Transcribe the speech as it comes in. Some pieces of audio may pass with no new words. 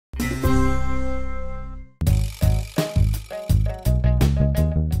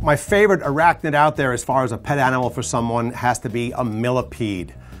My favorite arachnid out there as far as a pet animal for someone has to be a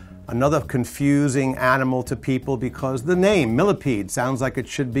millipede. Another confusing animal to people because the name, Millipede, sounds like it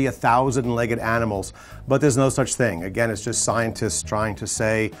should be 1,000-legged animals, but there's no such thing. Again, it's just scientists trying to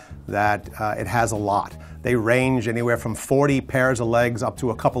say that it has a lot. They range anywhere from 40 pairs of legs up to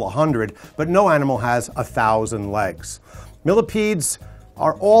a couple of hundred, but no animal has 1,000 legs. Millipedes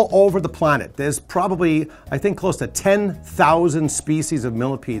are all over the planet. There's probably, I think, close to 10,000 species of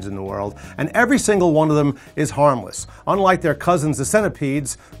millipedes in the world, and every single one of them is harmless. Unlike their cousins, the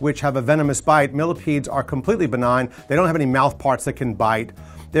centipedes, which have a venomous bite, millipedes are completely benign. They don't have any mouth parts that can bite.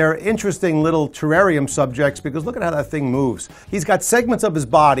 They're interesting little terrarium subjects because look at how that thing moves. He's got segments of his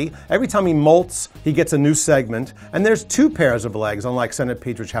body. Every time he molts, he gets a new segment. And there's 2 pairs of legs, unlike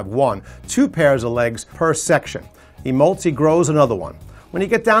centipedes, which have 1. 2 pairs of legs per section. He molts, he grows another one. When you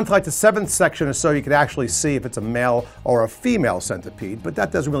get down to like the 7th section or so, you can actually see if it's a male or a female centipede, but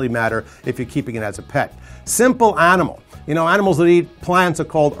that doesn't really matter if you're keeping it as a pet. Simple animal. You know, animals that eat plants are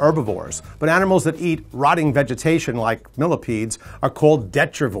called herbivores, but animals that eat rotting vegetation like millipedes are called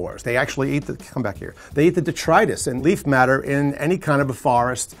detrivores. They actually eat they eat the detritus and leaf matter in any kind of a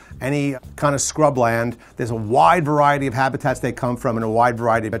forest, any kind of scrubland. There's a wide variety of habitats they come from and a wide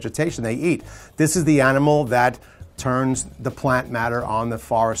variety of vegetation they eat. This is the animal that turns the plant matter on the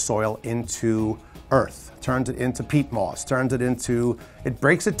forest soil into earth, turns it into peat moss, it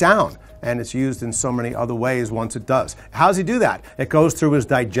breaks it down, and it's used in so many other ways once it does. How does he do that? It goes through his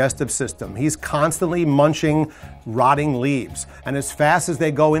digestive system. He's constantly munching rotting leaves, and as fast as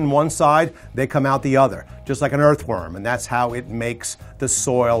they go in one side, they come out the other, just like an earthworm, and that's how it makes the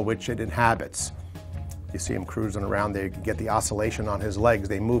soil which it inhabits. You see him cruising around there, you can get the oscillation on his legs.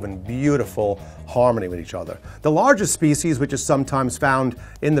 They move in beautiful harmony with each other. The largest species, which is sometimes found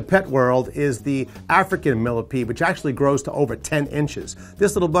in the pet world, is the African millipede, which actually grows to over 10 inches.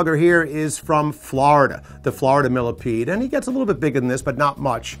 This little bugger here is from Florida, the Florida millipede, and he gets a little bit bigger than this, but not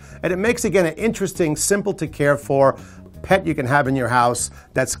much. And it makes, again, an interesting, simple to care for pet you can have in your house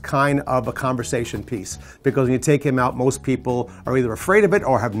that's kind of a conversation piece, because when you take him out, most people are either afraid of it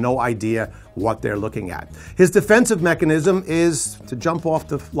or have no idea what they're looking at. His defensive mechanism is to jump off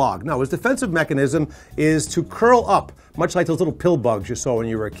the log. No, his defensive mechanism is to curl up, much like those little pill bugs you saw when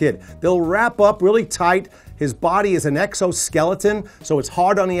you were a kid. They'll wrap up really tight. His body is an exoskeleton, so it's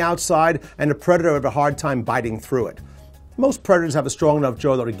hard on the outside, and the predator will have a hard time biting through it. Most predators have a strong enough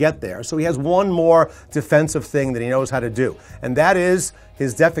jaw though to get there, so he has one more defensive thing that he knows how to do, and that is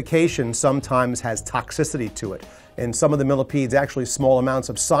his defecation sometimes has toxicity to it. In some of the millipedes, actually small amounts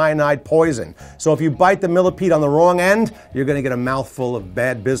of cyanide poison. So if you bite the millipede on the wrong end, you're going to get a mouthful of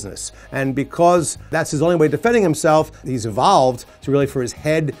bad business. And because that's his only way of defending himself, he's evolved to really for his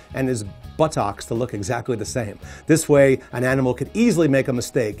head and his buttocks to look exactly the same. This way, an animal could easily make a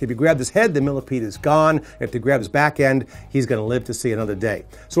mistake. If you grab his head, the millipede is gone. If you grab his back end, he's going to live to see another day.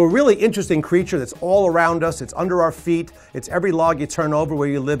 So a really interesting creature that's all around us. It's under our feet. It's every log you turn over where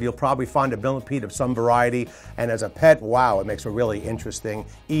you live, you'll probably find a millipede of some variety. And as a pet, wow, it makes a really interesting,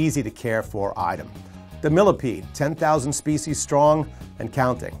 easy to care for item. The millipede, 10,000 species strong and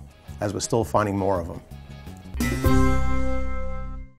counting, as we're still finding more of them.